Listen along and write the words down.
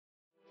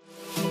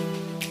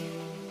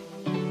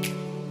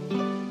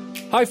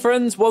Hi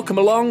friends, welcome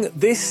along.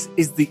 This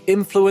is the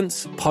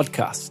Influence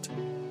Podcast.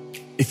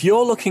 If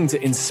you're looking to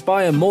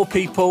inspire more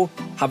people,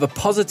 have a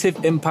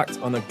positive impact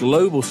on a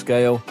global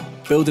scale,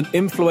 build an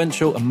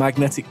influential and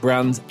magnetic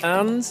brand,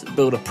 and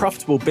build a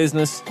profitable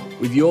business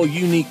with your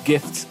unique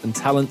gifts and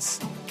talents,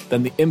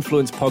 then the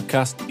Influence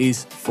Podcast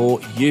is for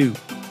you.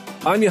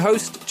 I'm your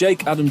host,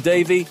 Jake Adam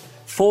Davey,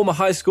 former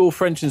high school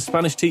French and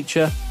Spanish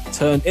teacher,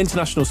 turned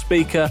international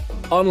speaker,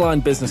 online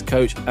business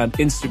coach, and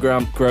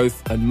Instagram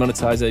growth and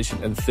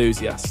monetization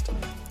enthusiast.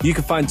 You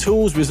can find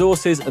tools,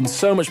 resources, and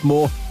so much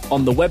more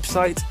on the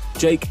website,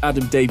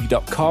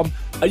 jakeadamdavey.com.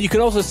 And you can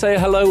also say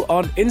hello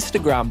on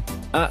Instagram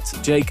at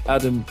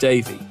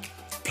jakeadamdavey.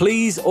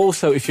 Please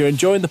also, if you're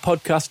enjoying the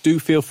podcast, do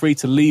feel free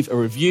to leave a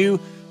review.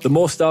 The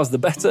more stars, the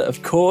better,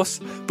 of course.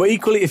 But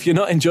equally, if you're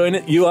not enjoying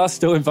it, you are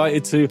still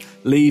invited to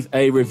leave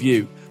a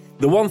review.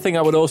 The one thing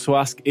I would also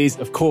ask is,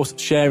 of course,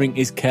 sharing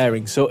is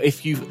caring. So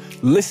if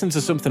you've listened to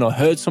something or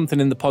heard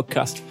something in the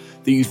podcast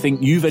that you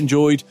think you've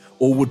enjoyed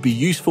or would be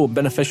useful and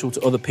beneficial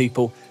to other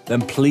people,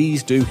 then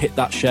please do hit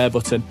that share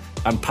button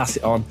and pass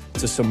it on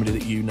to somebody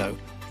that you know.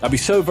 I'd be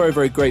so very,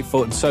 very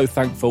grateful and so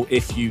thankful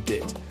if you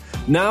did.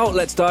 Now,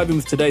 let's dive in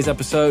with today's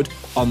episode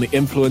on the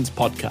Influence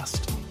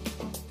Podcast.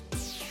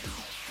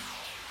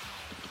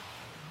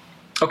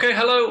 Okay,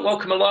 hello,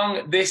 welcome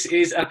along. This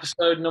is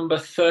episode number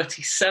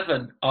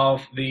 37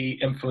 of the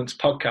Influence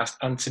Podcast.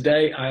 And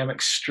today I am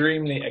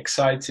extremely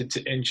excited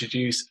to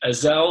introduce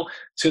Azel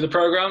to the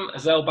program,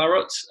 Azel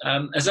Barut.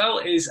 Azel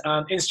is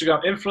an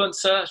Instagram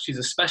influencer. She's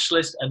a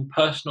specialist and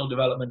personal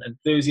development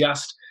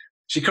enthusiast.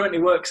 She currently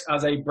works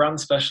as a brand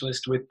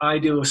specialist with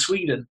Ideal of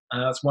Sweden.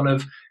 That's one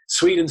of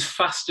Sweden's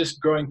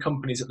fastest growing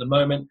companies at the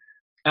moment.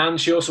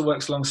 And she also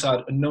works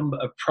alongside a number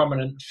of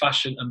prominent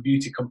fashion and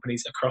beauty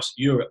companies across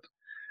Europe.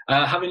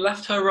 Having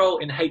left her role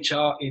in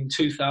HR in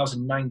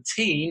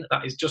 2019,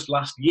 that is just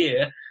last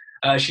year,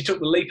 she took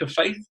the leap of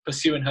faith,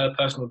 pursuing her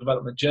personal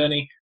development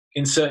journey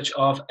in search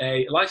of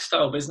a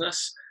lifestyle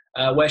business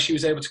where she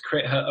was able to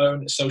create her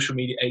own social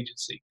media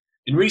agency.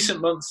 In recent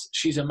months,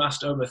 she's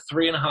amassed over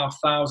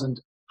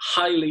 3,500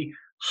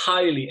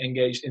 highly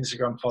engaged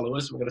Instagram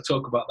followers. We're going to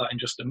talk about that in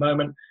just a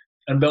moment,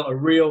 and built a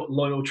real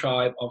loyal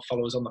tribe of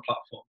followers on the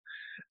platform.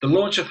 The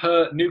launch of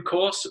her new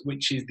course,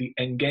 which is the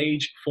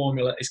Engage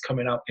Formula, is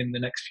coming out in the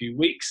next few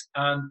weeks,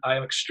 and I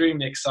am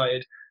extremely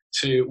excited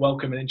to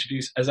welcome and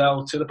introduce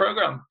Azel to the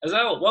program.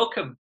 Azel,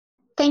 welcome.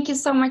 Thank you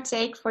so much,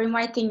 Jake, for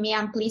inviting me.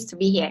 I'm pleased to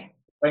be here.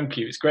 Thank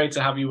you. It's great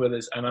to have you with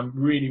us, and I'm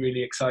really,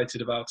 really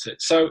excited about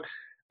it. So,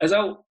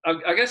 Azel,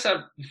 I guess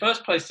the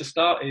first place to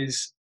start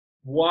is,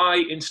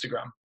 why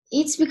Instagram?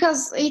 It's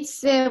because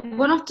it's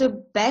one of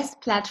the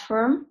best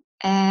platforms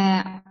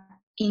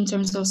in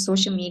terms of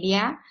social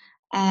media.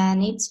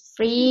 And it's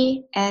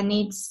free, and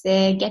it's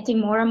getting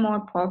more and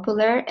more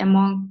popular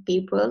among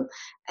people.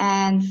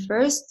 And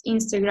first,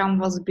 Instagram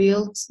was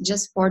built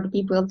just for the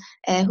people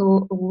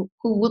who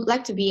would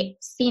like to be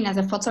seen as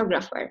a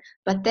photographer.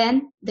 But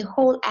then the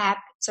whole app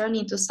turned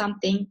into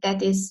something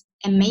that is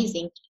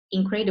amazing,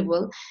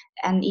 incredible,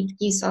 and it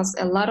gives us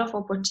a lot of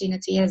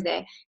opportunity as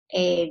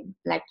a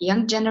like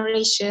young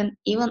generation,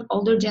 even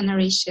older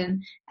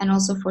generation, and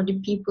also for the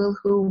people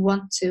who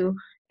want to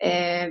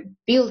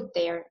build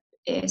their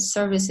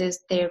services,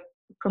 they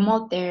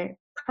promote their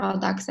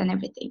products and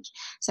everything.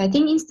 So I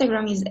think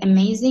Instagram is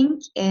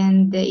amazing,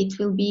 and it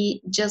will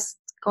be just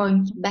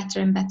going better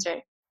and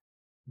better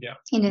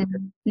in the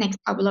next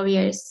couple of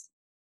years.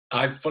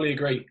 I fully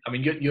agree. I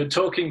mean, you're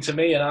talking to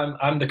me, and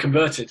I'm the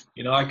converted.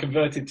 You know, I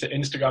converted to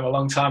Instagram a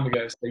long time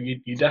ago, so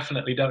you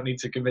definitely don't need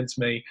to convince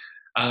me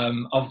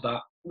of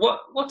that.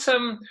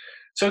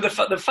 So the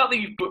fact that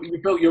you've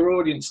built your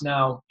audience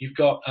now, you've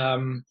got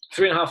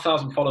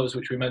 3,500 followers,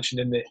 which we mentioned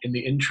in the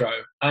intro.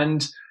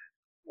 And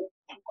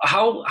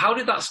how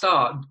did that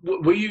start?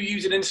 Were you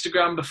using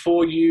Instagram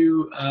before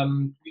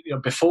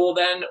before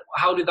then?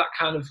 How did that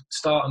kind of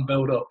start and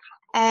build up?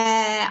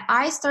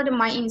 I started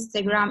my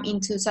Instagram in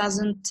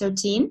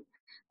 2013, okay.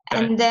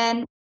 And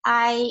then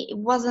I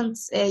wasn't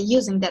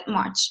using that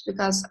much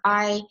because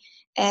I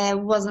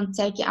wasn't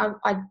taking. I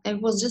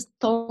was just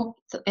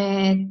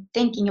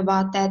thinking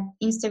about that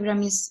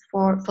Instagram is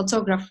for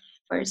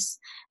photographers,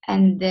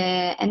 and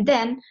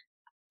then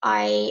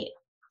I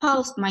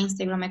paused my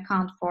Instagram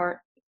account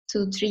for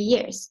 2-3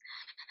 years,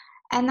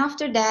 and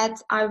after that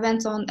I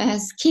went on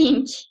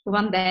skiing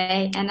one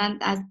day, and then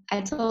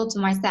I told to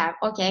myself,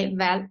 okay,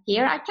 well,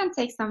 here I can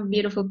take some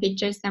beautiful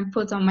pictures and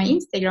put on my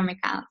Instagram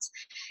account.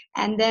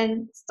 And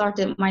then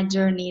started my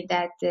journey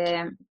that,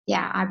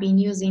 I've been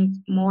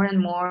using more and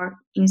more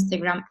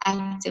Instagram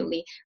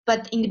actively.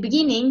 But in the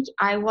beginning,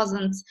 I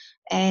wasn't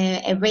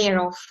aware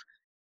of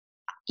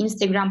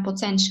Instagram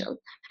potential.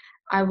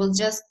 I will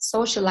just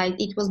socialize.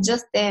 It was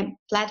just a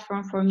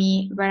platform for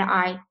me where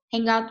I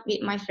hang out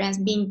with my friends,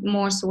 being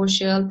more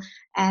social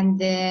and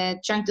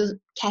trying to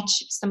catch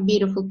some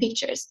beautiful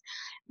pictures.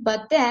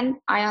 But then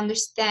I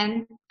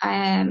understand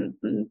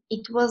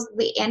it was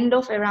the end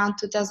of around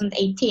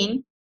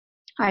 2018.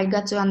 I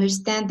got to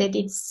understand that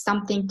it's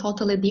something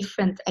totally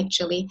different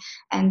actually.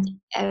 And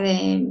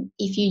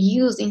if you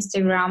use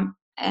Instagram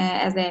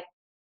as a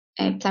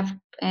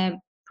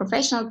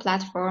professional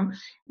platform,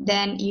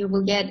 then you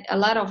will get a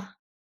lot of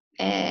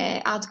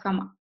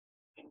outcome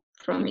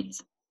from it.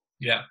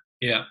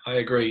 Yeah, I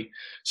agree.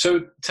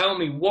 So tell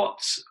me, what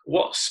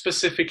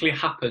specifically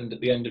happened at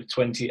the end of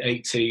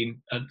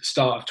 2018, at the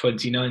start of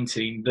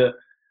 2019,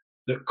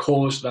 that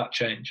caused that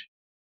change?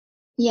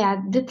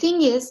 Yeah, the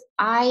thing is,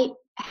 I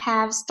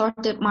have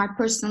started my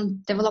personal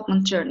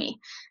development journey,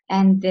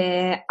 and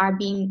I've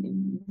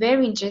been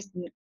very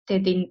interested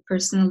in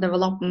personal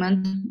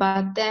development.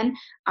 But then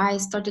I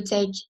started to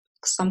take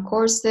some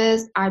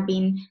courses. I've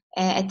been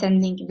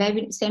attending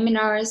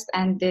seminars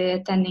and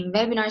attending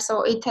webinars.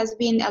 So it has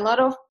been a lot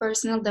of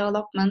personal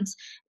development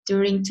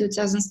during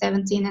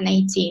 2017 and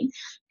 18.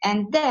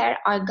 And there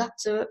I got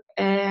to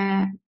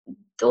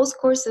those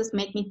courses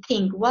made me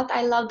think what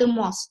I love the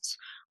most,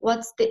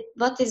 what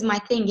is my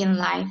thing in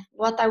life,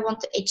 what I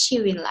want to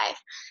achieve in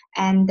life.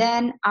 And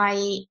then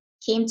I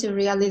came to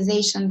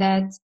realization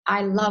that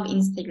I love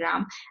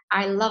Instagram.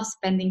 I love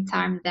spending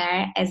time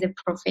there as a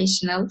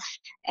professional,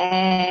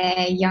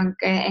 young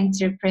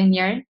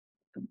entrepreneur.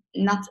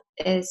 Not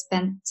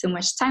spend too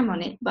much time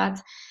on it, but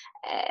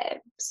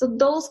so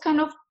those kind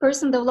of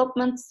personal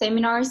development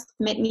seminars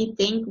made me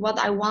think what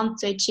I want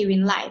to achieve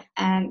in life.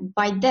 And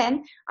by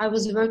then, I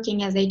was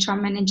working as HR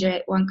manager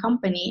at one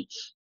company,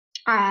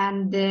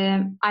 and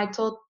I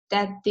thought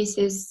that this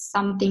is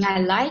something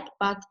I like,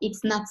 but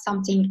it's not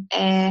something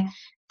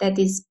that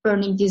is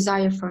burning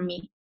desire for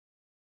me.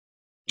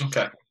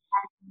 Okay.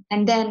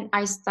 And then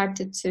I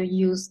started to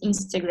use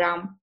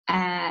Instagram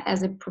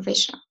as a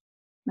professional.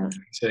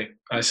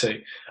 I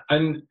see.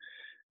 And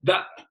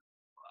that,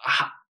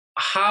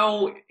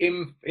 how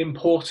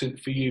important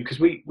for you? Because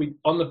we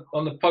on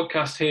the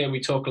podcast here we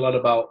talk a lot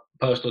about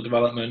personal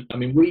development. I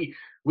mean,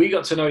 we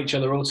got to know each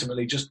other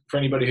ultimately. Just for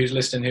anybody who's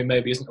listening who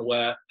maybe isn't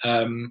aware,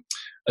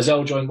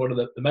 Azelle joined one of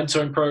the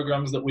mentoring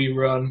programs that we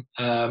run,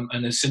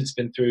 and has since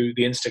been through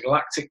the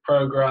Instagalactic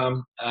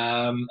program,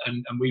 and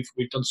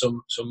we've done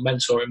some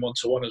mentoring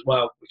one-to-one as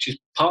well, which is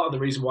part of the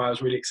reason why I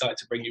was really excited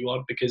to bring you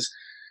on, because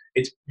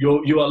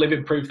you are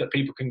living proof that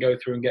people can go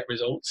through and get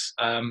results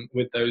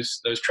with those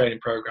training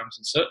programs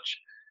and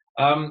such,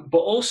 but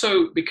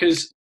also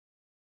because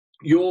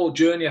your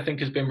journey, I think,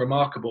 has been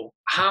remarkable.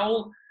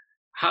 How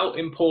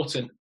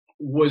important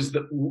was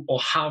that, or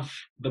have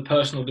the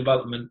personal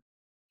development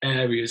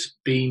areas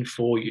been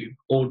for you?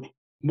 Or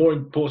more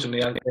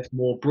importantly, I guess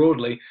more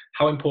broadly,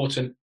 how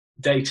important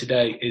day to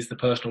day is the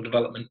personal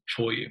development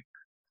for you?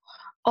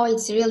 Oh,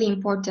 it's really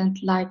important.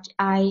 Like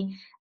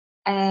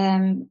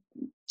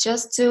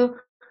just to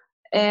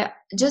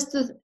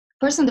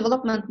personal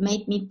development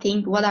made me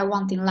think what I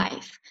want in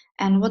life,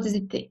 and what are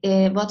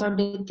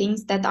the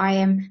things that I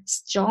am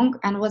strong,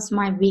 and what's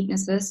my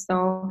weaknesses,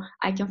 so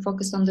I can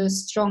focus on the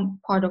strong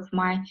part of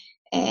my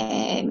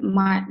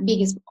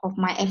biggest of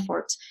my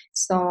effort.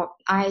 So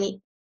I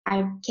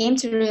came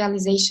to the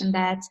realization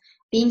that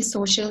being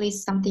social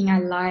is something I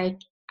like.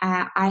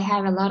 I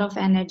have a lot of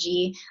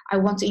energy. I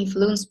want to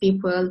influence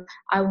people.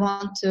 I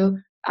want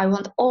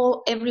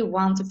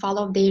everyone to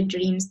follow their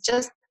dreams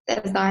just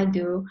as I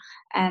do,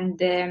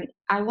 and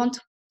I want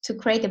to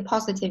create a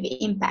positive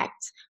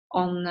impact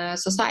on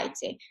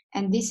society.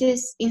 And this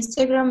is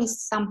Instagram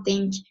is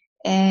something.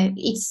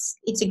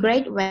 It's a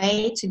great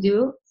way to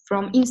do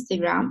from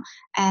Instagram.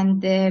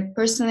 And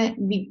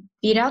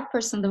without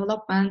personal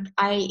development,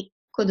 I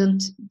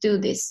couldn't do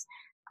this.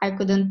 I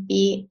couldn't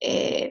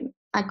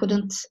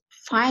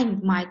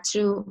find my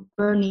true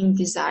burning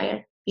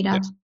desire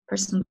without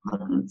personal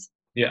development.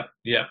 Yeah,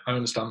 I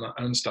understand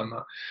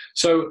that.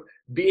 So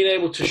being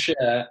able to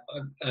share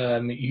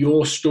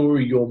your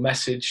story, your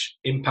message,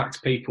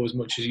 impact people as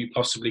much as you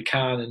possibly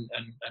can, and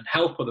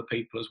help other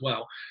people as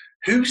well.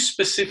 Who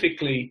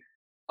specifically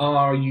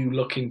are you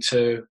looking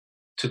to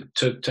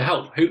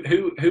help?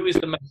 Who is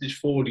the message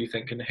for, do you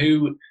think? And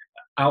who,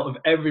 out of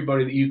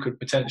everybody that you could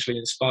potentially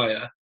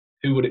inspire,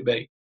 who would it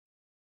be?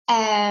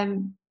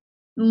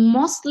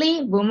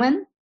 Mostly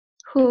women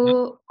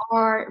who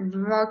are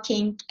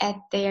working at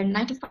their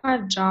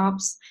 9-to-5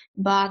 jobs,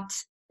 but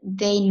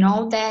they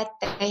know that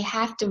they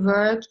have to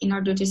work in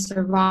order to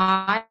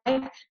survive,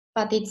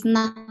 but it's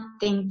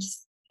nothing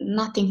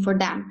for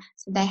them.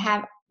 So they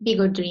have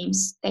bigger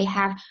dreams. They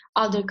have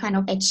other kind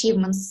of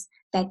achievements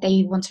that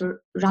they want to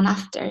run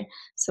after.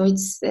 So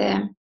it's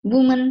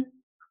women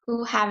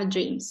who have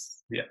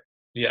dreams.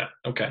 Yeah.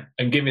 Okay.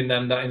 And giving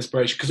them that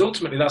inspiration, because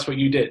ultimately that's what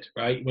you did,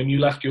 right? When you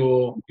left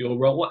your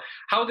role,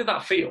 how did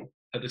that feel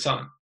at the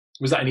time?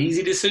 Was that an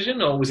easy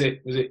decision, or was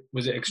it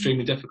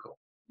extremely difficult?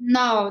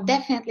 No,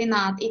 definitely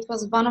not. It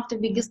was one of the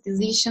biggest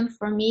decisions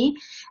for me.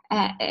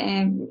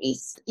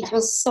 It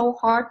was so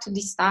hard to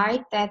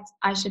decide that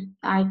I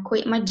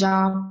quit my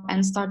job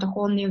and start a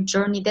whole new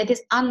journey that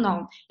is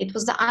unknown. It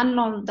was the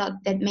unknown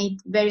that made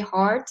it very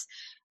hard.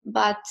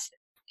 But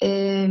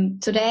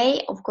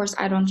today, of course,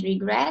 I don't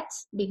regret,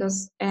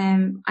 because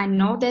I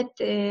know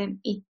that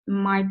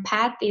my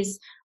path is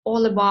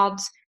all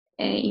about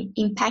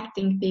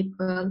impacting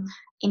people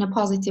in a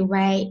positive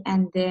way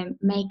and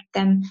make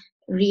them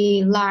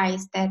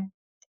realize that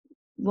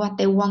what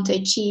they want to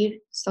achieve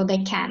so they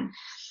can.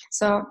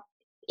 So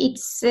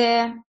it's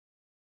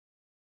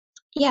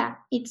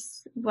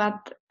it's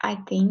what I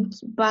think,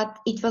 but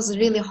it was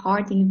really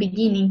hard in the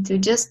beginning to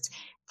just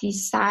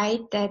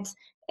decide that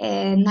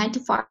a 9 to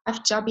 5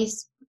 job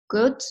is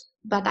good,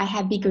 but I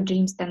have bigger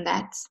dreams than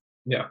that.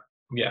 Yeah.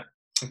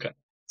 Okay.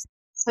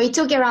 So it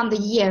took around a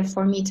year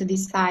for me to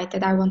decide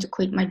that I want to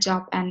quit my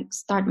job and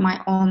start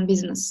my own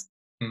business.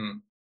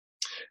 Mm.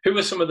 Who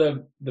were some of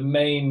the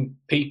main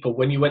people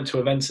when you went to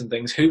events and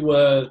things?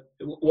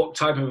 What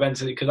type of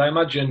events? Because I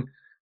imagine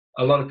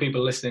a lot of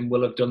people listening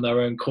will have done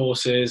their own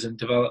courses and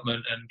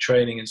development and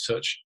training and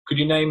such. Could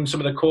you name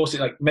some of the courses,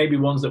 like maybe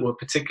ones that were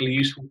particularly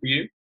useful for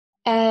you?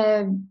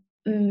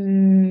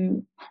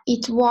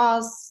 It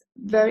was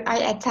I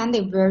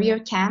attended Warrior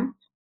Camp.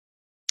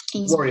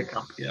 Warrior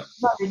Camp, yeah.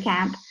 Warrior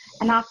Camp.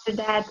 And after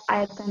that,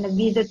 I attended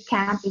Wizard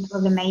Camp. It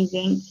was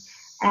amazing.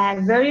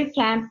 Warrior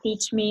Camp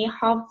teach me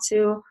how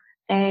to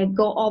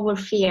go over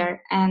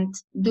fear and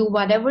do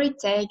whatever it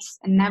takes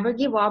and never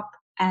give up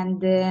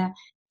and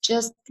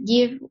just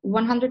give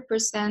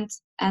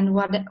 100%. And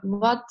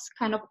what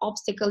kind of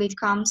obstacle it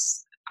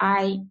comes,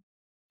 I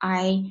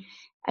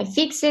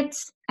fix it,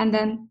 and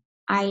then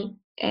I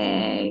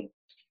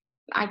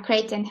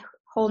create a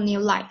whole new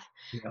life.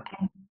 Yeah.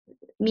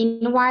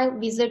 Meanwhile,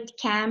 Wizard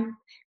Camp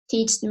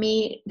teach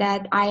me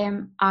that I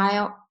am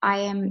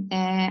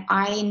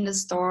in the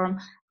storm.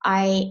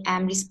 I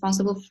am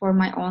responsible for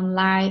my own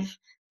life,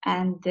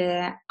 and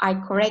I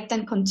correct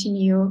and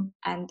continue,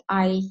 and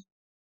I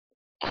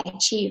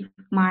achieve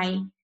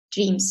my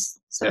dreams.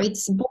 So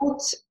it's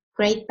both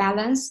great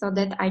balance, so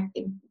that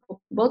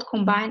both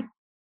combined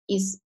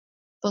was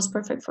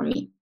perfect for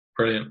me.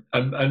 Brilliant.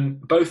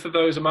 And both of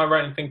those, am I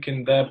right in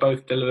thinking they're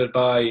both delivered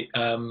by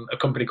a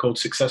company called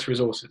Success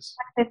Resources?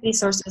 Success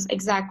Resources,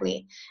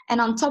 exactly. And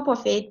on top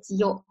of it,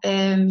 your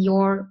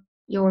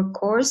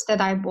course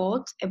that I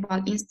bought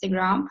about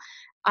Instagram,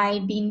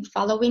 I've been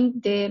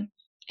following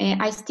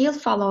I still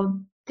follow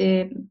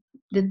the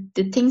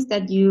things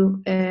that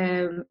you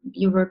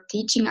were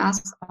teaching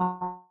us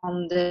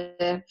on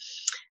the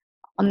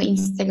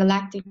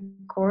Instagalactic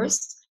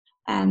course,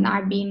 and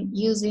I've been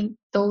using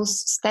those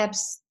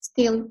steps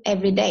still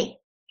every day.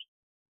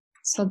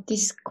 So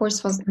this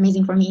course was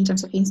amazing for me in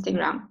terms of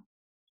Instagram.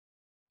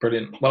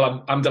 Brilliant.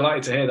 Well, I'm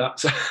delighted to hear that.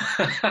 So,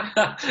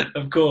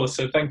 of course.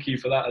 So thank you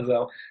for that as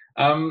well.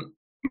 And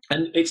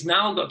it's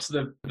now got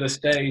to the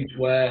stage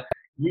where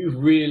you've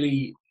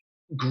really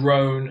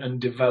grown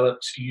and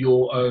developed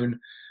your own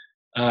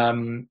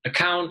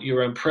account,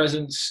 your own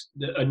presence,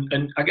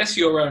 and I guess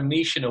your own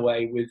niche in a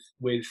way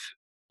with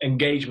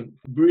engagement,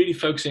 really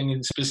focusing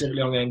in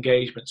specifically on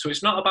engagement. So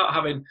it's not about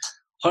having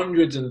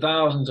hundreds and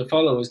thousands of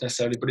followers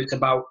necessarily, but it's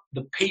about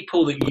the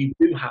people that you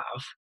do have,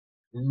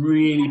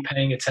 really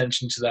paying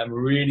attention to them,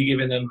 really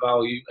giving them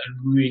value,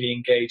 and really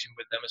engaging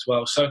with them as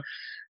well. So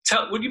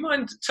would you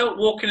mind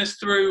walking us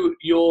through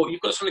you've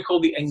got something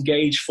called the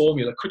Engage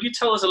Formula. Could you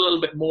tell us a little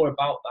bit more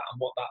about that and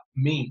what that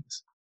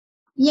means?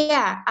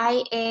 Yeah,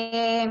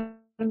 I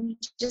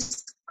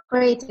just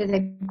created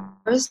a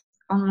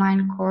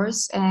online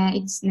course.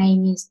 Its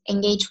name is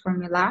Engage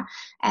Formula,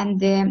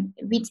 and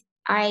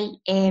I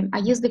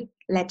use the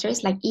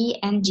letters like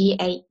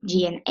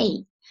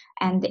ENGAGNA,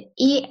 and the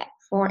E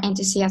for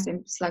enthusiasm.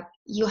 It's like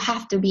you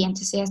have to be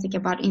enthusiastic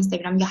about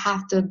Instagram. You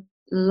have to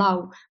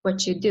love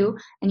what you do,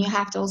 and you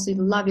have to also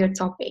love your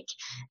topic.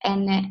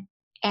 And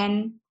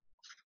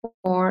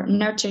or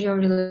nurture your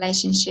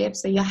relationship.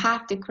 So you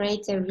have to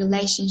create a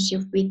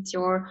relationship with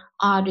your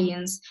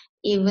audience,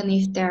 even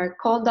if they're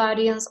cold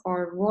audience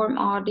or warm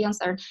audience,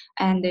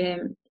 and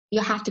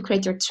you have to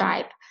create your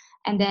tribe.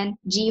 And then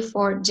G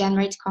for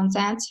generate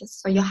content.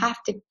 So you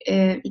have to.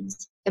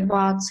 It's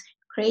about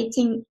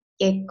creating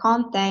a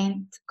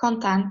content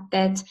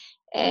that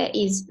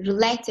is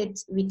related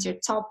with your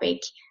topic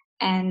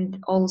and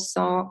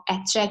also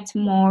attract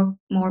more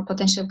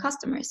potential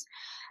customers.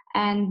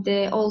 And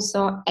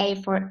also A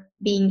for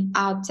being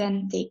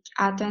authentic.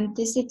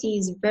 Authenticity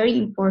is very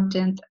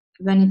important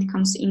when it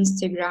comes to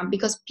Instagram,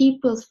 because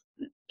people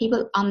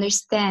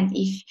understand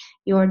if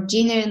you're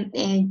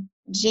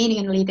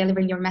genuinely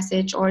delivering your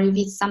message, or if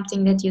it's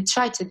something that you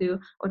try to do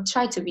or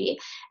try to be.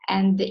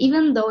 And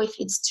even though if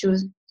it's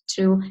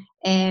through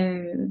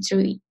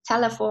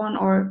telephone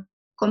or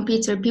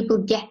computer, people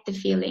get the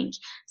feeling.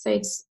 So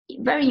it's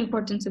very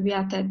important to be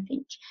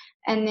authentic.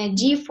 And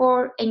G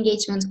for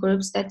engagement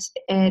groups. That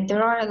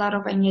there are a lot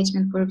of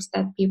engagement groups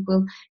that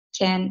people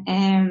can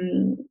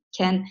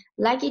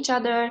like each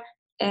other,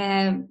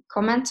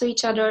 comment to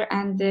each other,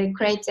 and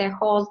create a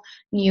whole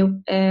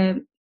new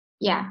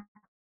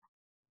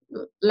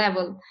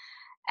level.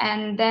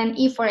 And then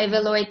E for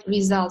evaluate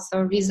results.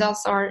 So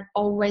results are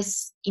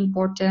always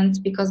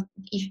important, because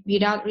if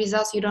without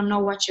results you don't know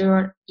what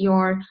you're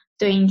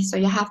doing. So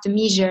you have to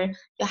measure,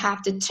 you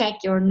have to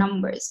check your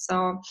numbers.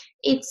 So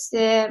it's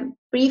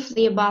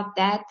briefly about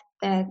that.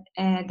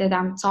 that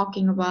I'm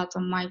talking about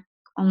on my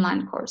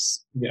online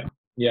course.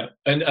 Yeah,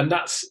 and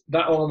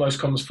that almost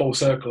comes full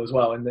circle as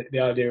well, and the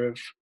idea of,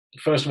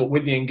 first of all,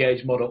 with the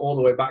engage model, all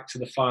the way back to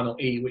the final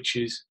E, which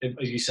is,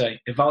 as you say,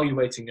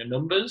 evaluating your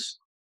numbers,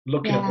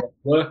 looking at what's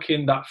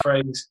working. That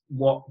phrase,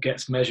 what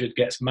gets measured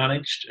gets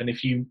managed, and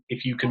if you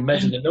can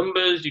measure the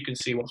numbers, you can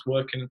see what's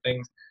working and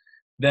things.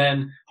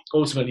 Then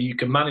ultimately you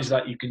can manage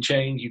that, you can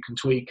change, you can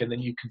tweak, and then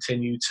you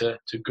continue to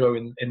grow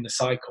in the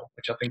cycle,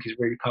 which I think is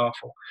really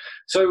powerful.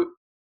 So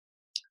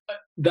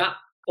that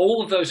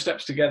all of those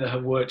steps together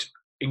have worked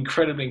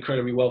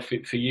incredibly well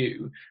for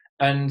you.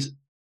 And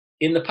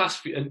in the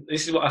past, and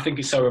this is what I think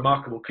is so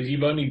remarkable, because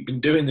you've only been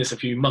doing this a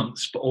few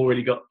months but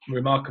already got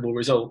remarkable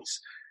results.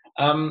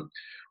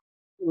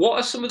 What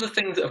are some of the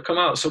things that have come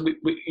out? So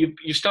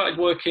you started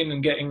working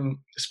and getting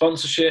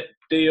sponsorship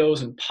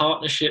deals and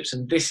partnerships,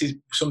 and this is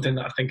something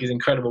that I think is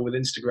incredible with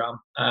Instagram.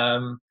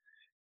 And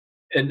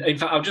in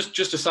fact, I'll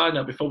just a side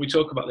note before we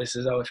talk about this,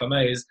 as well, if I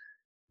may, is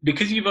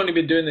because you've only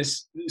been doing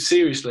this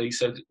seriously.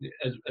 So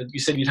as you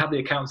said, you'd had the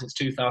account since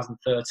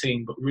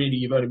 2013, but really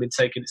you've only been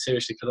taking it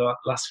seriously for the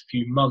last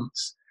few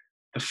months.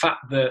 The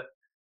fact that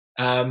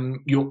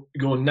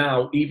you're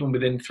now, even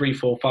within 3,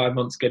 4, 5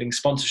 months, getting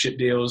sponsorship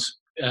deals,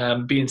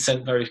 being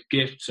sent various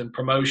gifts and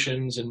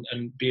promotions, and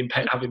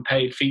having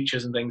paid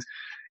features and things.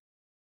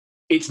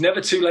 It's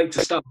never too late to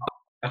start.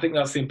 I think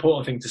that's the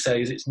important thing to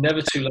say, is it's never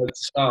too late to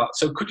start.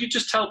 So could you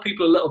just tell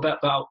people a little bit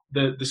about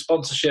the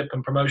sponsorship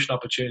and promotion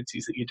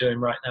opportunities that you're doing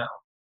right now?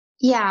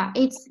 Yeah,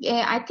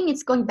 I think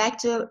it's going back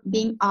to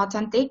being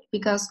authentic,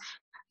 because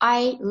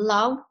I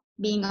love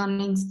being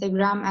on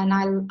Instagram, and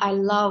I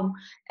love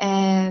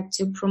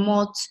to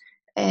promote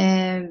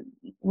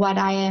what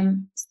I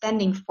am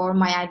standing for,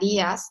 my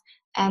ideas.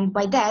 And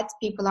by that,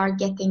 people are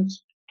getting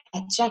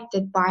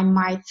attracted by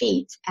my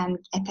feed and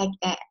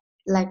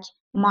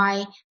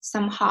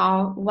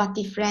somehow what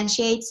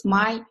differentiates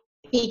my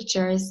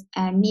pictures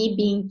and me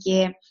being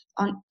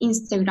on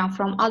Instagram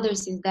from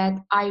others is that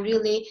I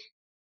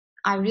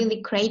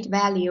really create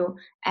value,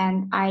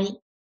 and I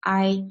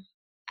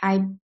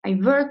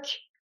work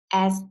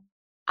as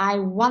I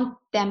want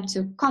them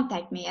to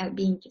contact me as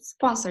being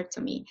sponsored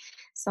to me.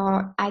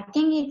 So I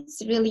think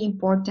it's really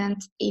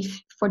important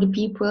for the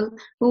people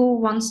who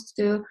wants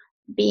to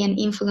be an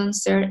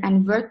influencer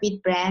and work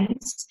with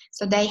brands.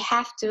 So they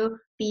have to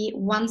be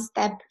one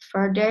step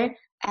further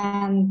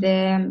and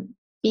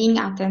being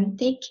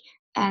authentic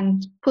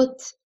and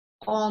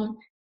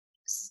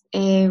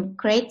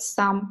create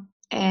some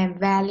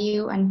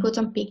value and put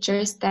on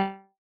pictures that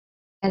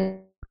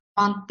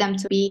want them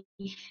to be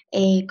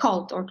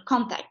called or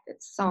contacted.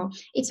 So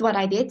it's what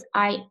I did.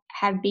 I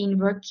have been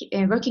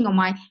working on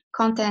my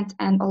content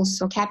and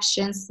also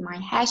captions, my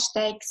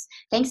hashtags,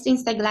 thanks to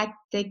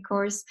Instagalactic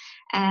course.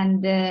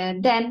 And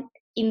then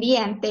in the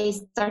end, they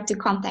start to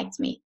contact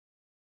me.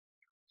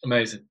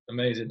 Amazing.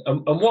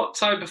 And what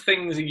type of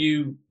things are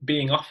you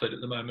being offered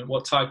at the moment?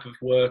 What type of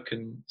work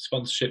and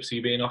sponsorships are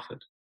you being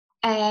offered?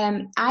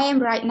 I am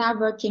right now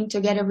working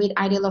together with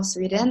Ideal of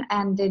Sweden,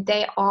 and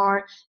they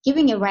are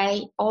giving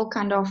away all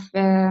kind of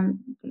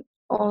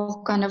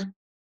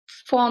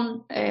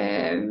fun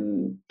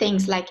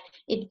things, like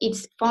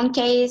it's phone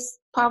case,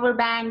 power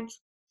bank,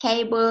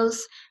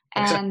 cables,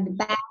 and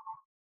bag.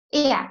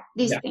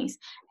 These things.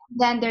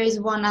 Then there is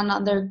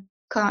another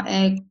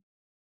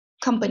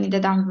company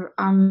that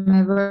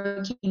I'm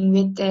working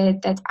with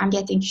that I'm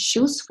getting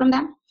shoes from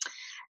them.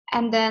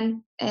 And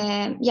then,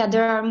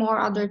 there are more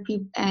other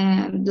people,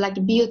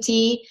 like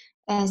beauty,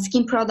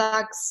 skin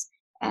products,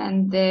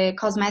 and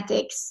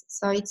cosmetics.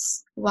 So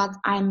it's what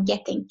I'm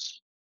getting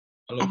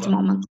at the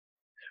moment.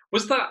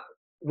 Was that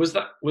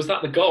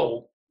the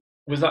goal?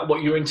 Was that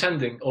what you were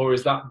intending, or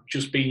is that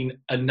just been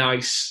a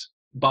nice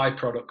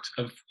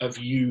byproduct of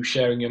you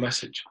sharing your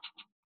message?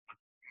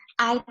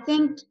 I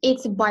think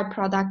it's a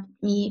byproduct,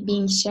 me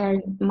being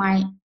shared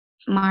my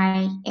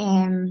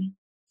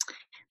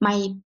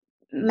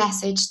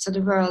message to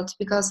the world,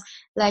 because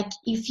like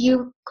if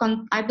you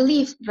I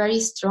believe very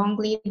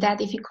strongly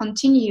that if you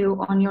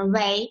continue on your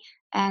way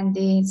and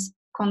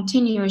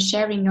continue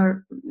sharing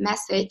your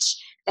message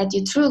that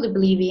you truly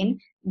believe in,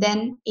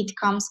 then it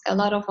comes a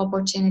lot of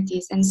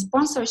opportunities, and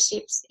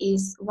sponsorships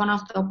is one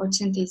of the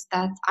opportunities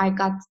that I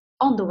got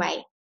on the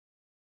way.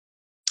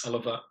 I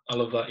love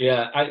that.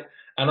 Yeah,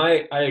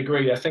 I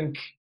agree. I think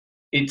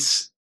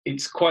it's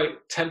quite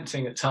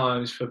tempting at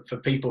times for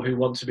people who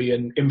want to be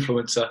an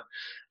influencer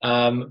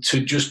to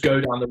just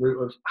go down the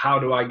route of how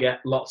do I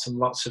get lots and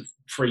lots of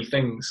free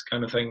things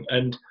kind of thing.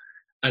 And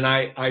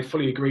I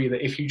fully agree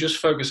that if you just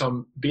focus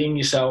on being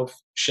yourself,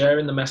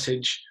 sharing the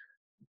message,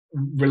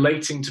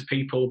 relating to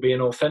people,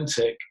 being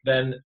authentic,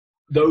 then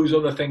those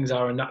other things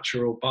are a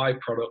natural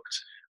byproduct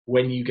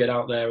when you get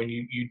out there and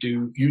you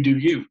do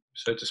you,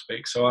 so to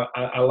speak. So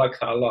I like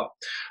that a lot.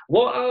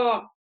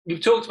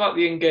 You've talked about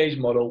the engage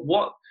model.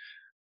 What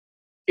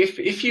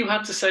if you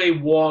had to say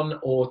one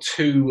or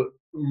two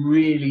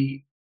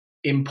really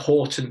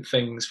important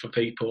things for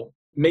people?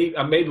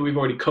 Maybe we've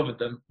already covered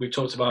them. We've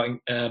talked about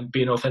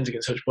being authentic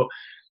and such, but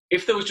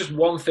if there was just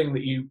one thing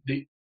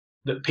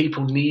that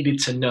people needed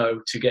to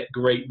know to get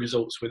great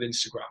results with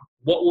Instagram,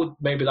 what would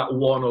maybe that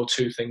one or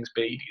two things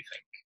be, do you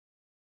think?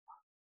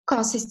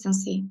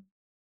 Consistency.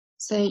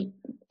 So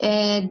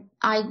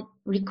I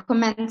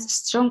recommend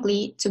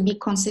strongly to be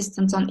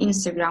consistent on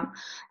Instagram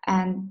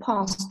and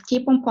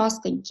keep on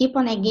posting, keep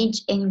on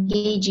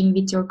engaging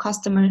with your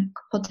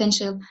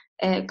potential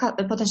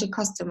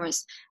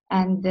customers.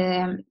 And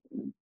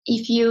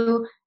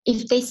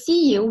if they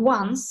see you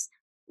once,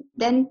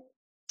 then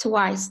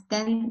twice,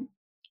 then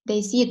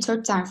they see you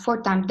third time,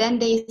 fourth time, then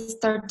they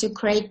start to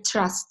create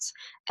trust.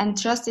 And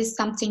trust is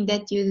something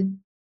that you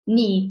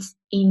need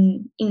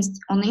on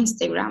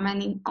Instagram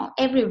and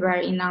everywhere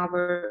in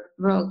our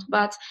world.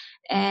 But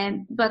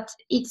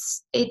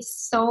it's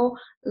so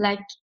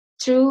like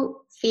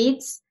through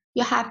feeds,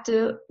 you have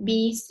to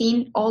be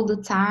seen all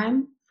the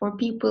time for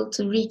people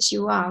to reach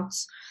you out.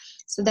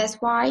 So that's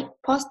why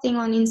posting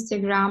on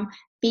Instagram,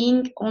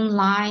 being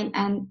online,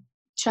 and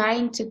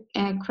trying to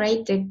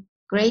create the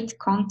great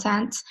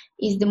content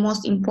is the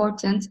most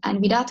important.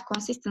 And without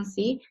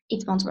consistency,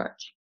 it won't work.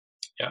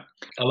 Yeah,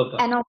 I love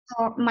that. And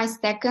also my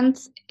second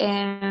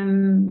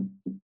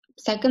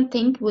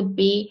thing would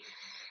be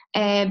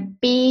on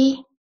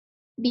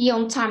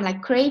time.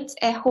 Like create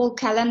a whole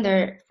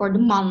calendar for the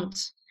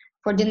month,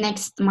 for the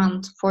next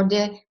month, for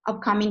the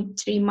upcoming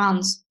 3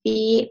 months.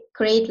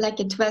 Create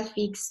like a 12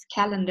 weeks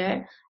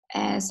calendar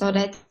so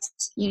that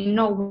you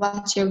know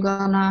what you're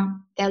gonna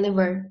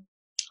deliver.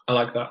 I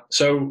like that.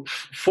 So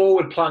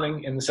forward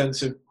planning in the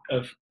sense of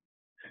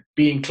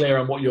being clear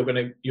on what you're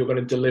gonna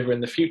deliver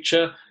in the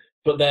future.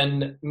 But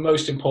then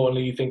most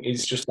importantly, you think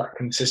is just that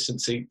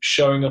consistency,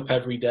 showing up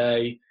every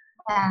day,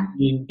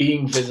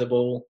 being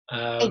visible,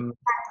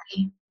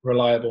 exactly.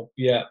 Reliable.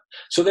 Yeah.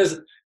 So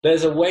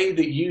there's a way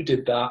that you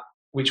did that,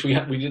 which we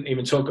didn't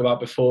even talk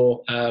about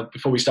before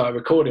we started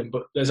recording,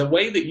 but there's a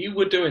way that you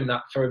were doing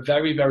that for a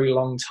very, very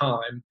long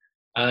time.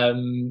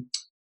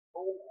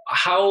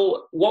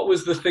 What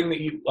was the thing that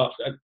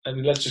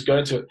and let's just go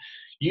into it.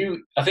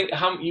 I think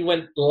you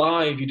went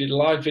live, you did a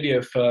live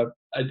video for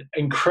an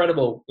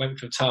incredible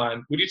length of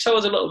time. Would you tell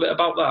us a little bit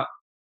about that?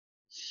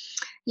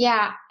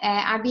 Yeah,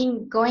 I've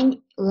been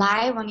going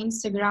live on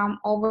Instagram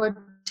over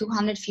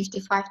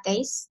 255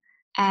 days,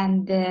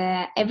 and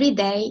every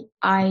day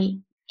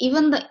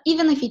even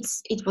if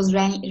it was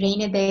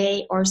rainy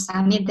day or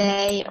sunny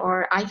day,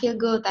 or I feel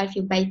good, I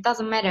feel bad, it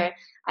doesn't matter.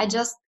 I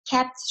just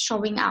kept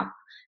showing up,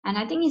 and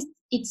I think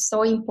it's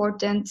so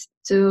important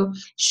to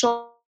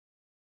show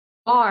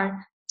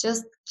or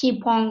just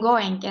keep on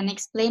going and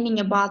explaining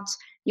about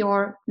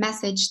your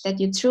message that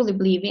you truly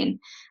believe in.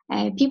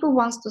 People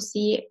want to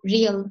see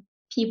real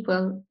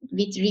people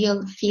with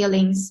real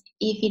feelings.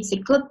 If it's a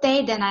good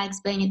day, then I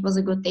explain it was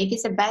a good day. If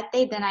it's a bad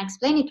day, then I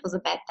explain it was a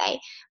bad day.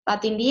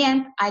 But in the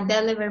end, I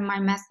deliver my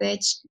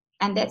message,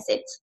 and that's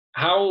it.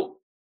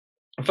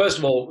 First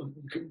of all,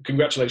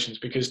 congratulations,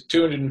 because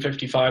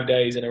 255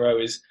 days in a row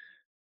is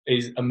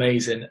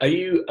amazing. Are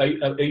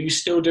you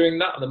still doing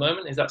that at the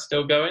moment? Is that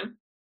still going?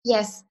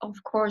 Yes, of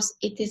course,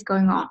 it is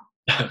going on.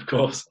 Of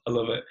course, I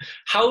love it.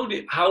 How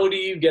do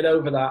you get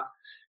over that?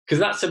 Because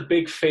that's a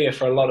big fear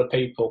for a lot of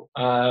people.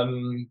 I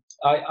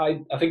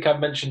think I've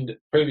mentioned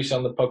previously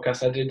on the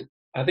podcast, I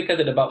think I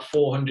did about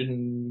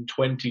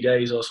 420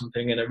 days or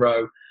something in a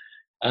row,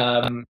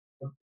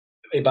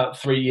 about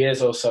 3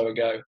 years or so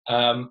ago,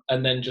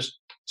 and then just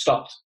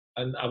stopped.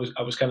 And I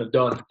was kind of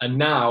done. And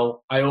now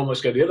I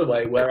almost go the other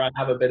way, where I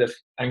have a bit of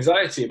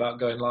anxiety about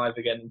going live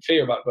again and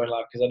fear about going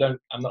live, because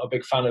I'm not a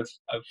big fan of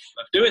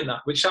doing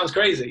that, which sounds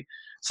crazy.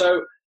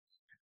 So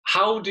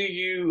how do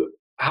you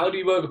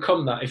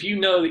overcome that? If you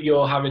know that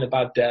you're having a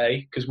bad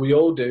day, because we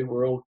all do,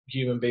 we're all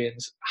human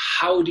beings,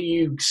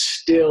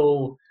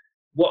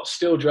 what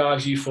still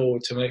drives you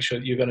forward to make sure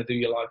that you're going to do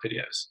your live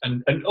videos?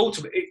 And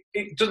ultimately,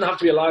 it doesn't have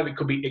to be a live. It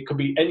could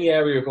be any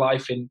area of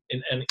life in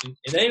any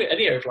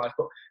area of life.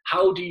 But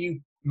how do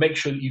you make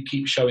sure that you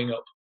keep showing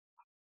up?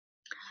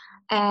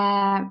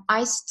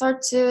 I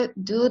start to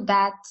do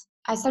that.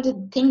 I started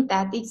to think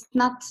that it's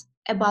not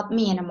about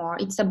me anymore.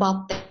 It's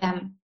about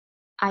them.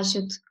 I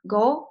should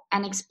go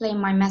and explain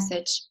my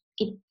message.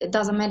 It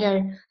doesn't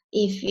matter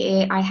if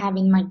I have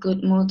in my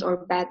good mood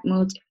or bad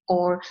mood,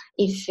 or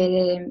if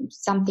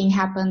something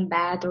happened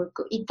bad or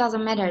good. It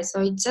doesn't matter.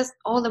 So it's just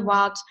all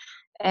about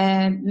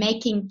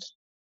making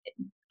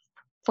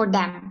for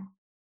them,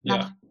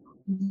 not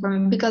for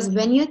me. Because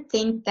when you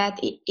think that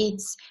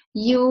it's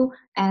you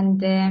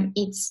and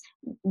it's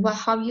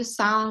how you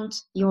sound,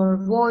 your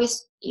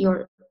voice,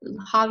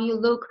 how you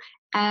look,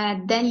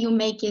 then you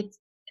make it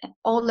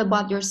all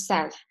about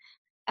yourself,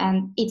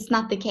 and it's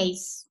not the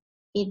case.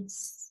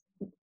 It's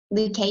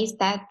the case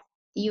that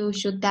you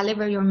should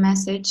deliver your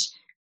message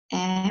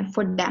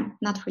for them,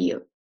 not for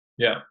you.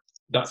 Yeah,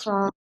 that's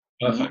perfect.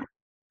 Yeah.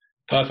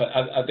 Perfect.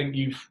 I think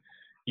you've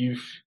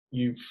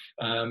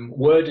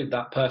worded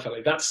that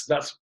perfectly. That's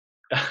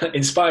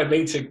inspired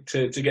me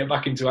to get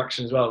back into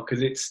action as well,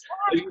 because it's,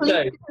 as you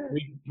say,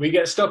 we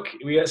get stuck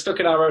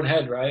in our own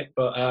head, right?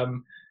 But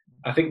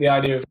I think the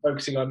idea of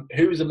focusing on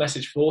who is the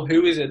message for,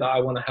 who is it that I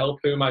want to help,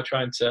 who am I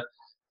trying to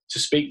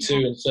speak to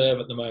and serve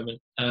at the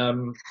moment.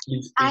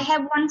 I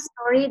have one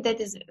story that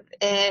is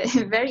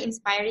very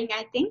inspiring,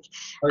 I think.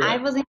 Oh,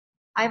 yeah.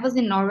 I was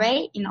in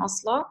Norway, in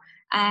Oslo,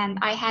 and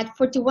I had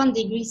 41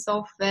 degrees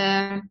of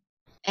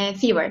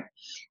fever.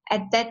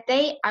 At that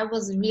day, I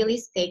was really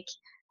sick,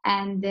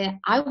 and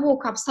I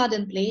woke up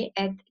suddenly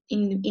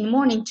in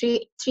morning,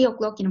 3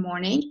 o'clock in the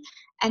morning,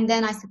 and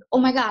then I said, "Oh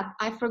my God,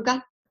 I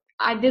forgot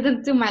I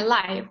didn't do my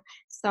live."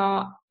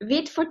 So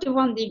with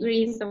 41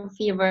 degrees of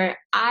fever,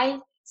 I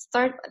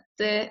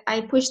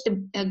pushed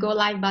the go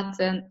live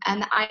button,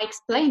 and I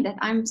explained that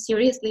I'm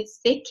seriously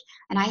sick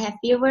and I have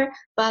fever,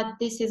 but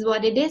this is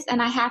what it is,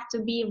 and I have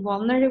to be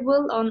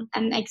vulnerable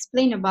and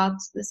explain about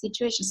the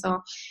situation.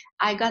 So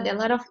I got a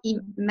lot of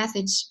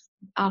message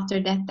after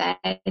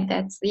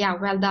that's yeah,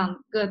 well done,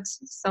 good.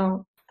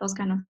 So those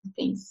kind of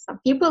things. So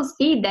people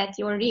see that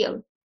you're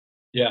real.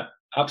 Yeah,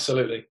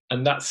 absolutely,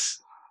 and that's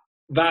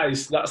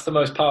the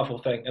most powerful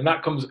thing, and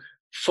that comes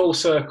full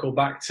circle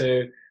back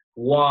to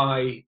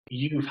why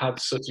you've had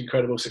such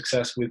incredible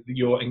success with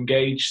your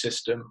Engage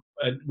system,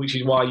 which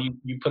is why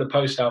you put a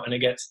post out and it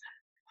gets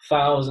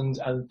thousands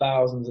and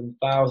thousands and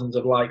thousands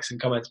of likes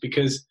and comments,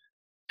 because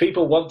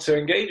people want to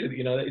engage with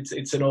you.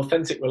 It's an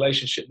authentic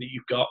relationship that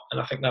you've got,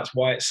 and I think that's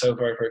why it's so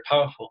very, very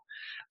powerful.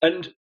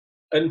 And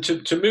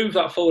to move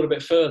that forward a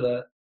bit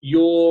further,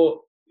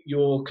 your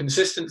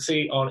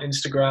consistency on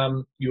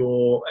Instagram,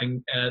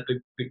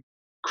 the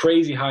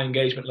crazy high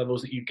engagement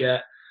levels that you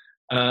get,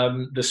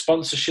 the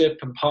sponsorship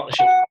and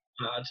partnership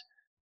you've had,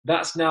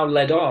 that's now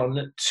led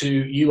on to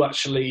you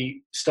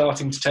actually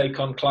starting to take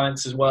on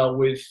clients as well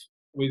with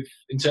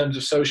in terms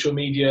of social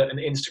media and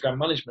Instagram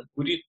management.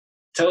 Would you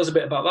tell us a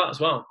bit about that as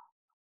well?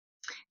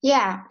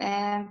 Yeah,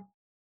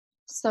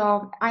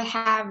 so I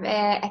have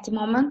at the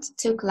moment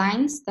 2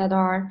 clients that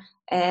are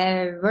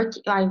I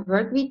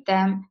work with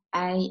them.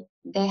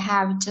 They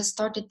have just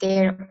started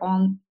their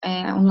own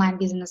online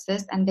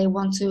businesses, and they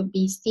want to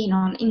be seen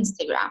on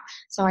Instagram.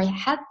 So I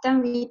help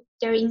them with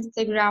their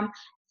Instagram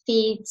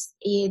feeds,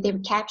 their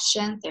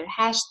captions, their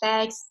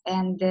hashtags,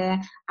 and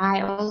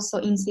I also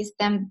insist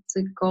them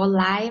to go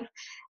live.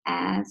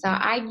 So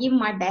I give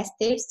my best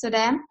tips to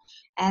them,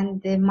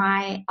 and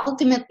my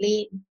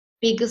ultimately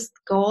biggest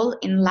goal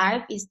in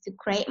life is to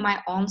create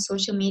my own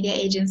social media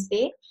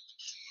agency.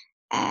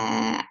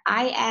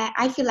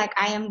 I feel like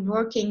I am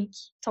working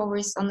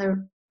towards on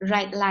the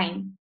right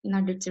line in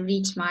order to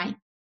reach my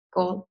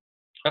goal.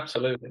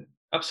 Absolutely,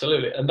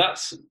 and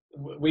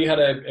we had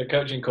a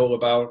coaching call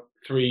about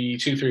 3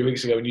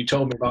 weeks ago, and you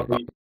told me about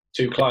the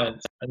 2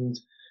 clients, and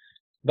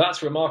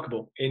that's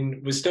remarkable.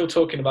 We're still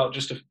talking about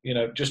just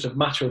a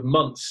matter of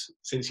months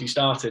since you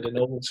started, and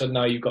all of a sudden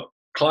now you've got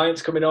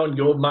clients coming on,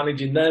 you're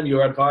managing them,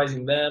 you're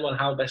advising them on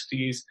how best to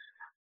use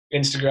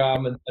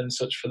Instagram and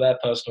such for their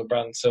personal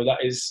brand. So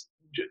that is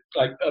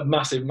like a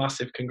massive,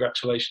 massive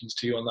congratulations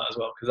to you on that as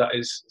well, because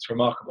it's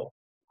remarkable.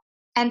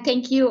 And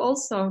thank you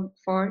also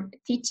for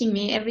teaching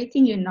me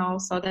everything you know,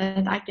 so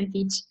that I can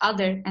teach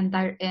other and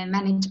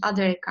manage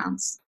other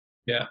accounts.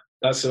 Yeah,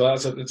 it's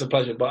a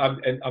pleasure. But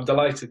I'm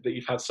delighted that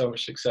you've had so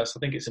much success. I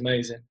think it's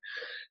amazing.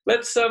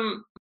 Let's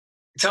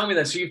tell me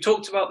then. So you've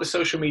talked about the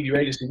social media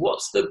agency.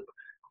 What's the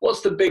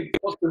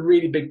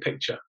really big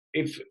picture?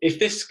 If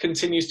this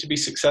continues to be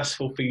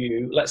successful for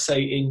you, let's say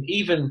in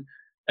even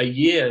a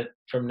year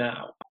from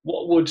now,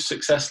 what would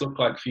success look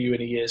like for you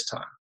in a year's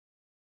time?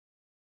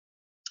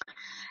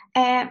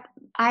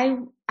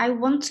 I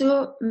want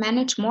to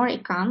manage more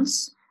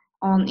accounts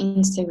on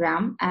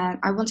Instagram, and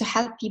I want to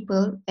help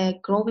people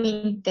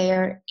growing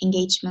their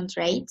engagement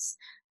rates,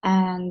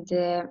 and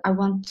I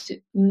want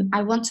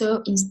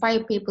to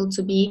inspire people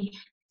to be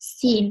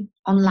seen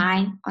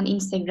online on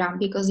Instagram,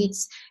 because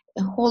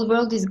the whole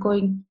world is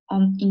going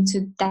on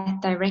into that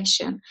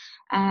direction.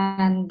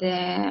 And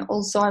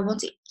also I want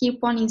to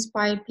keep on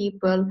inspire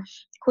people,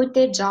 quit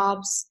their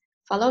jobs,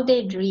 follow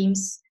their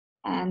dreams,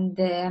 and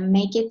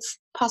make it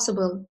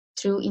possible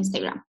through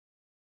Instagram.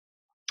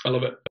 I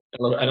love it.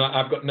 And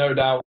I've got no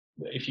doubt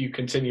that if you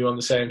continue on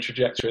the same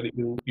trajectory, that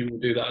you will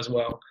do that as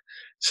well.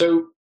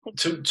 So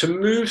to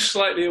move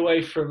slightly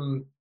away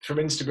from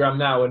Instagram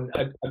now, and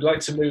I'd like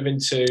to move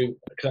into,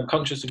 because I'm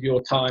conscious of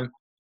your time,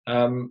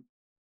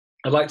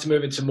 I'd like to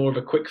move into more of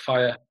a quick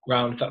fire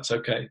round, if that's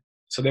okay.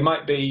 So there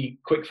might be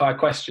quick fire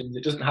questions.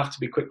 It doesn't have to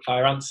be quick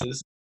fire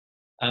answers.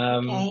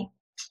 Okay.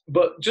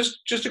 But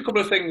just a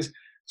couple of things.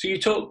 So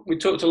we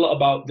talked a lot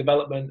about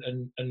development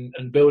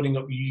and building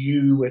up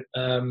you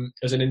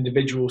as an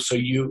individual. So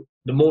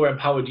the more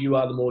empowered you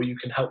are, the more you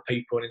can help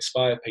people and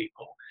inspire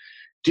people.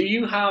 Do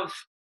you have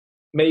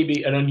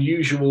maybe an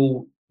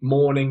unusual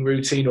morning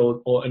routine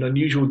or an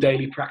unusual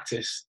daily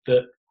practice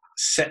that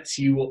sets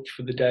you up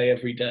for the day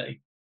every day?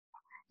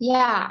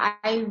 Yeah,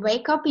 I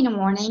wake up in the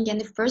morning, and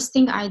the first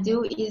thing I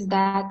do is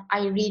that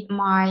I read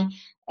my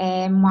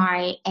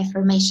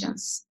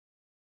affirmations.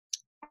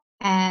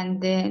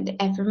 And the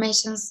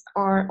affirmations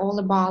are all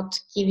about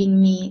giving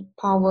me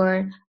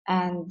power,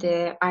 and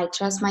I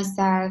trust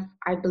myself.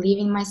 I believe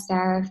in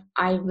myself.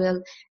 I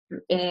will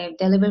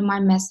deliver my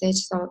message.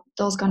 So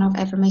those kind of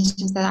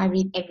affirmations that I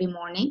read every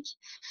morning.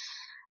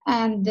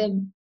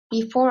 And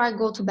before I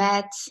go to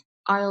bed,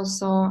 I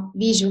also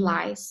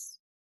visualize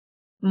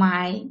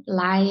my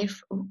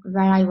life,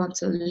 where I want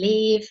to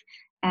live.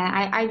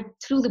 I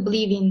truly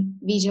believe in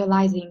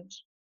visualizing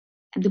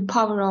and the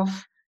power of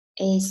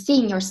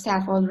seeing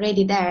yourself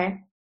already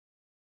there.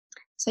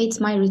 So it's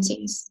my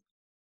routines.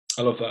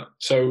 I love that.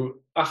 So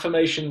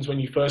affirmations when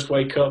you first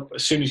wake up,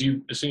 as soon as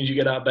you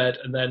get out of bed,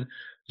 and then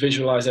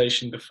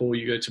visualization before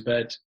you go to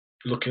bed,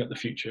 looking at the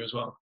future as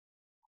well.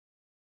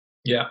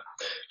 Yeah,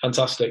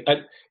 fantastic.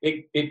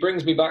 It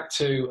brings me back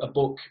to a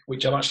book,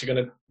 which I'm actually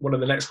going to, one of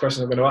the next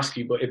questions I'm going to ask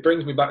you, but it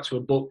brings me back to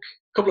a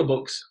couple of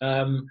books.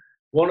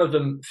 One of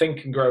them,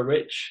 Think and Grow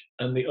Rich,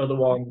 and the other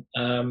one,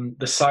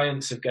 The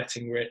Science of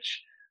Getting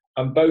Rich.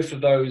 And both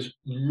of those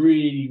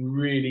really,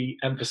 really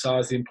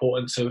emphasize the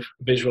importance of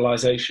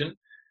visualization,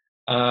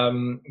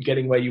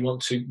 getting where you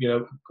want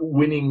to,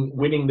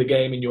 winning the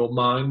game in your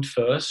mind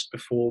first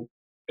before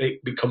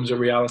it becomes a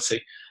reality.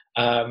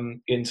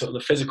 In sort of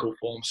the physical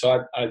form.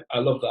 So I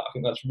love that. I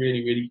think that's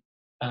really, really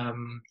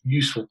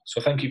useful.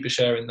 So thank you for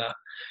sharing that.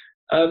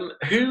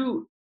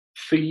 Who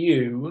for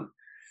you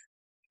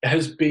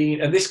has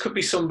been, and this could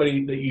be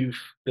somebody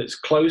that's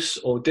close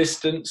or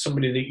distant,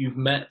 somebody that you've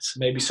met,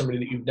 maybe somebody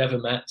that you've never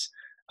met,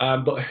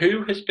 but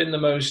who has been the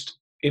most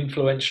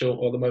influential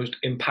or the most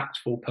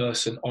impactful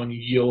person on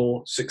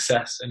your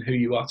success and who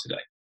you are today?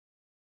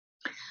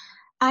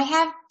 I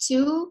have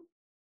two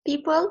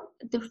people.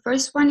 The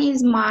first one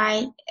is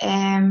my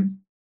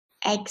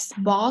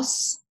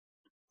ex-boss,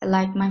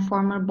 like my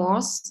former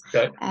boss.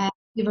 Okay.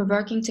 We were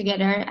working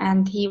together,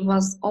 and he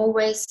was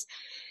always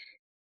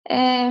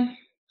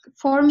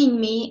forming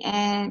me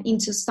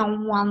into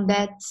someone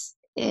that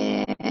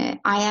I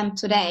am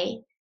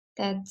today.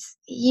 That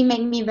he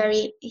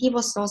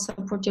was so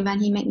supportive,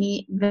 and he made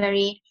me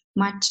very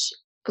much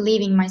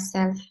believe in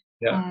myself.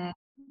 Yeah.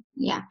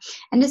 Yeah.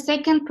 And the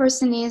second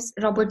person is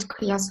Robert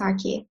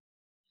Kiyosaki.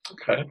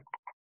 Okay.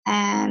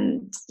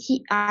 And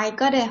I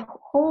got a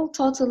whole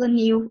totally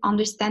new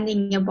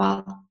understanding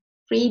about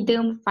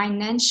freedom,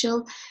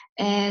 financial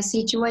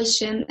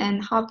situation,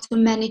 and how to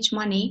manage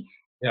money.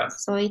 Yeah.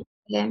 So it's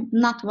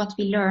not what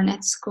we learn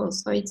at school.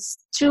 So it's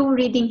through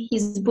reading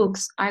his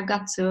books I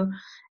got to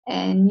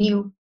I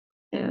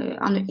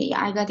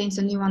got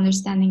into new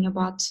understanding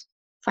about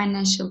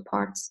financial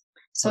parts.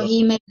 So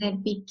he made a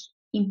big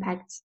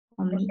impact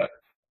on me.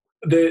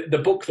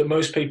 The book that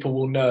most people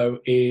will know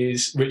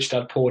is Rich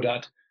Dad Poor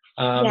Dad.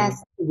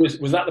 Yes.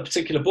 Was that the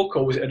particular book,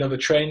 or was it another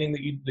training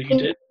that you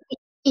did?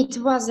 It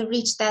was a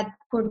Rich Dad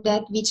Poor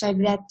Dad, which I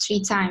read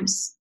 3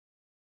 times.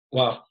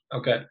 Wow.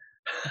 Okay.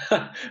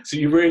 So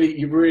you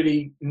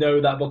really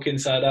know that book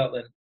inside out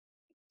then?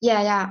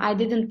 Yeah. I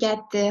didn't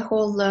get the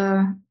whole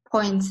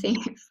points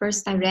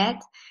first I read,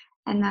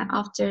 and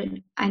after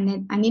I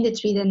needed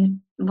to read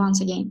them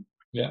once again.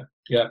 Yeah.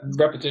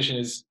 Repetition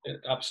is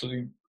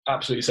absolutely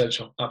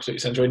essential. Absolutely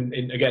essential.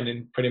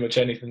 In pretty much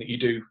anything that you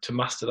do to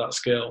master that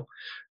skill.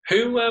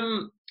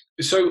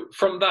 So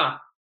from that,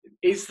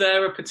 is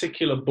there a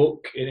particular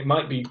book? And it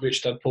might be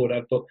Rich Dad Poor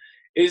Dad, but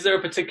is there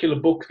a particular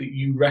book that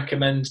you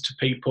recommend to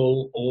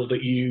people, or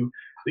that you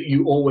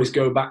always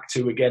go back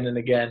to again and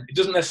again? It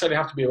doesn't necessarily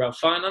have to be around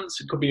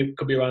finance. It could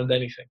be around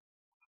anything.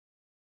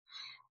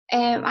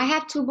 I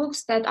have 2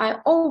 books that I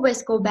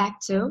always go back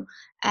to,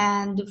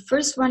 and the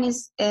first one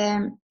is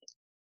A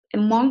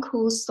Monk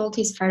Who Sold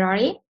His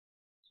Ferrari.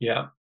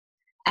 Yeah.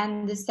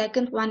 And the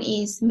second one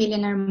is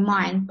Millionaire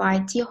Mind by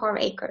T. Harv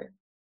Eker.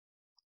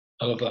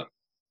 I love that.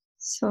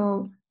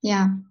 So,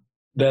 yeah.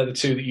 They're the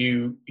 2 that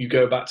you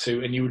go back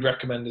to, and you would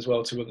recommend as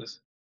well to others?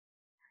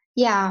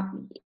 Yeah,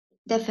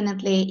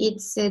 definitely.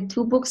 It's 2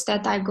 books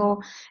that I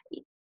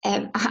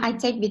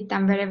take with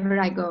them wherever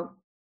I go.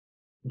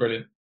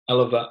 Brilliant. I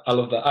love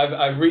that.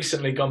 I've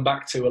recently gone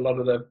back to a lot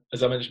of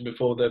as I mentioned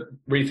before, the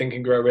Rethink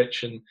and Grow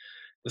Rich and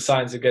The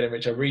Science of Getting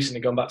Rich. I've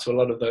recently gone back to a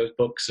lot of those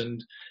books,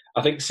 and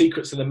I think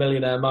Secrets to the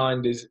Millionaire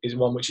Mind is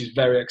one which is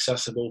very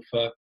accessible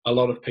for a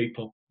lot of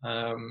people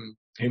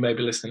who may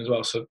be listening as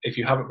well. So if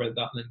you haven't read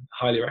that, then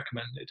highly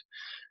recommended.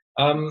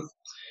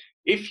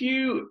 If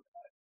you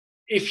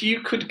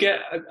could get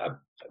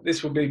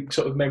this would be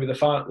sort of maybe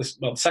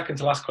the second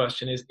to last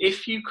question is,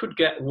 if you could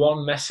get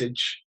one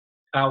message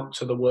out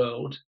to the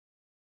world,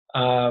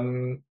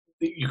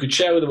 you could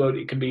share with the world.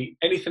 It can be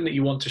anything that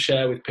you want to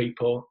share with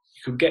people.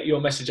 You could get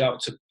your message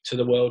out to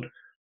the world.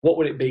 What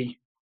would it be?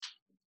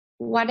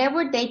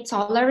 Whatever they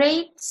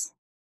tolerate,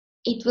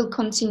 it will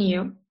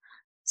continue.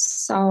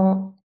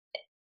 So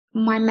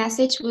my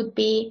message would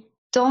be,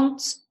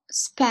 don't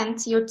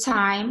spend your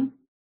time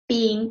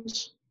being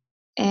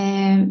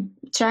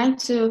trying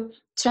to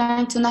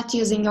not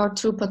using your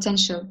true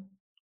potential.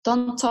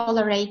 Don't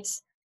tolerate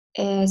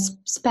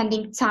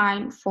spending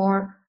time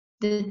for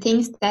the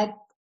things that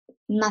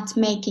not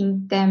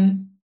making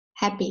them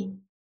happy.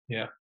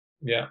 Yeah.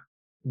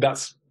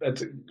 That's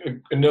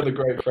another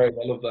great phrase.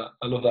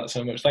 I love that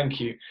so much. Thank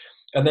you.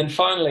 And then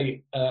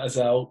finally,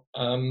 Azel,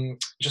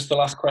 just the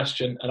last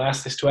question, and I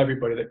ask this to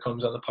everybody that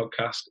comes on the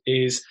podcast,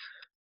 is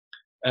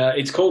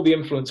it's called the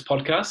Influence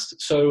Podcast.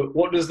 So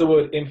what does the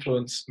word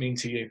influence mean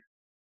to you?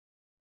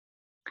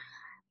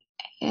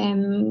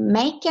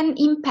 Make an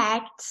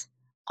impact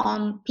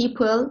on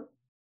people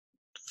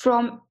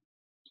from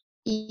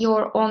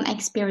your own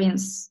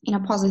experience in a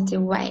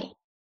positive way.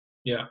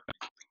 Yeah.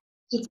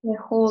 It's the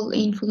whole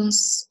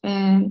influence,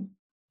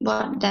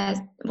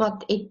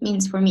 what it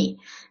means for me.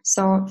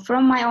 So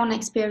from my own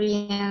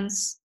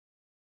experience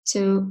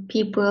to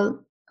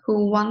people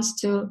who wants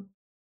to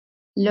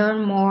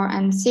learn more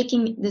and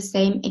seeking the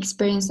same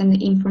experience and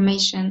the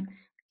information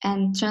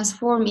and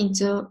transform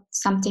into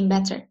something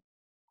better.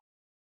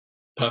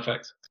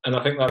 Perfect. And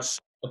I think that's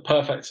a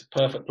perfect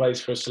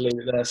place for us to leave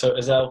it there. So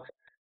Azel,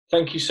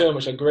 thank you so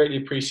much. I greatly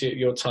appreciate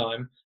your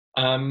time.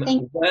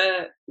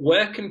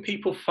 Where can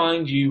people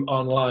find you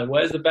online?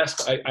 Where's the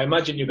best? I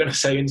imagine you're going to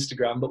say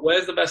Instagram, but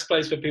where's the best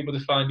place for people to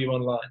find you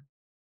online?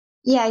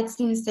 Yeah, it's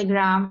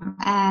Instagram,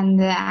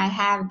 and I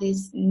have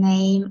this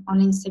name on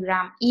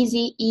Instagram,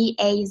 easy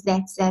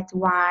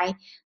EAZZY.living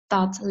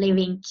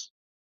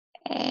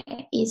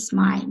is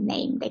my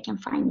name. They can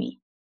find me.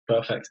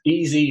 Perfect.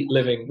 Easy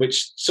Living,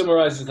 which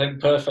summarizes, I think,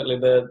 perfectly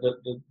the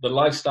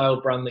lifestyle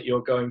brand that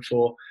you're going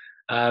for.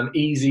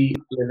 Easy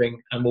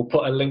Living, and we'll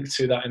put a link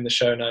to that in the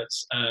show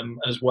notes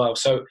as well.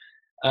 So,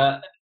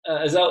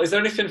 Azel, is there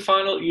anything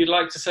final you'd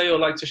like to say or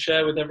like to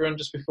share with everyone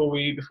just before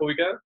we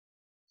go?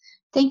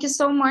 Thank you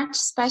so much,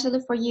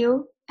 especially for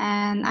you.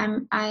 And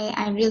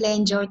I really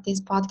enjoyed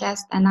this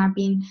podcast, and I've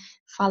been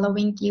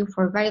following you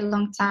for a very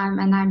long time,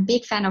 and I'm a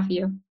big fan of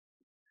you.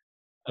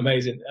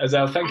 Amazing.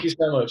 Azel, thank you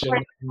so much.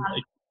 And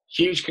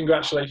huge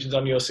congratulations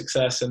on your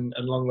success, and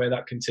long may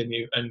that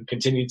continue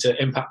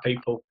to impact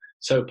people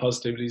so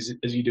positively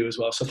as you do as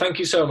well. So thank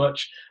you so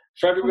much.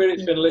 For everybody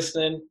that's been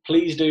listening,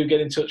 please do get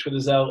in touch with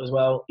Azel as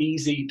well,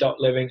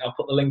 easy.living. I'll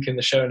put the link in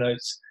the show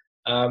notes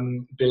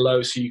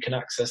below so you can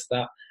access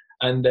that.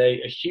 And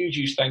a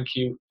huge thank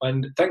you.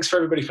 And thanks for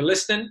everybody for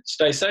listening.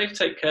 Stay safe,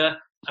 take care,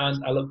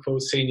 and I look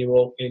forward to seeing you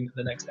all in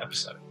the next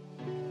episode.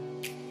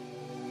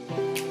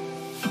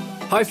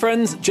 Hi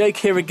friends, Jake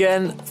here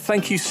again.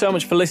 Thank you so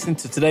much for listening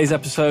to today's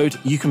episode.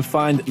 You can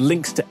find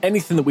links to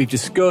anything that we've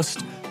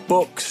discussed,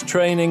 books,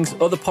 trainings,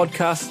 other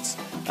podcasts,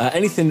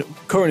 anything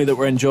currently that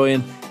we're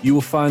enjoying, you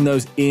will find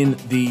those in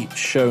the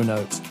show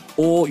notes,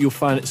 or you'll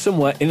find it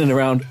somewhere in and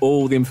around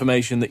all the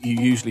information that you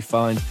usually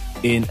find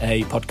in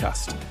a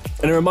podcast.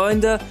 And a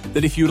reminder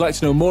that if you'd like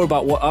to know more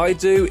about what I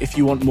do, if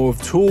you want more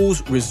of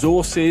tools,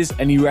 resources,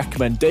 any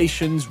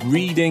recommendations,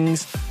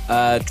 readings,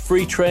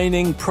 free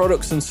training,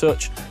 products and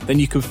such, then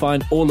you can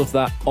find all of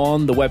that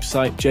on the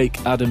website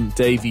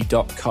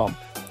jakeadamdavey.com.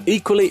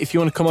 Equally, if you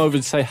want to come over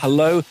and say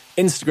hello,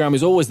 Instagram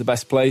is always the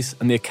best place,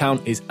 and the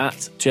account is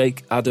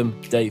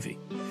 @JakeAdamDavey.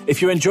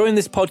 If you're enjoying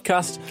this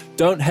podcast,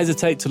 don't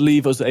hesitate to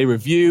leave us a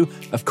review.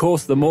 Of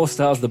course, the more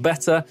stars, the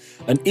better.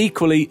 And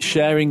equally,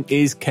 sharing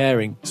is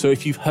caring. So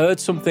if you've heard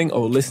something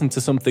or listened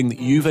to something that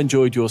you've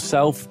enjoyed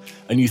yourself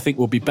and you think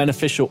will be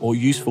beneficial or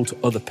useful to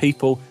other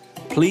people,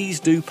 please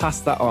do pass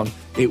that on.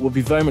 It will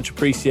be very much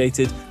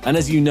appreciated. And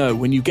as you know,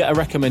 when you get a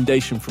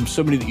recommendation from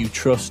somebody that you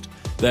trust,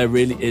 there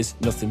really is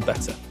nothing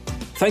better.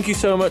 Thank you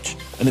so much,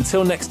 and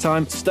until next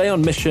time, stay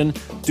on mission,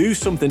 do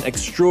something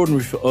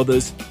extraordinary for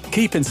others,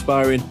 keep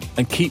inspiring,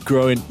 and keep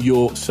growing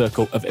your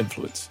circle of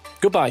influence.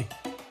 Goodbye.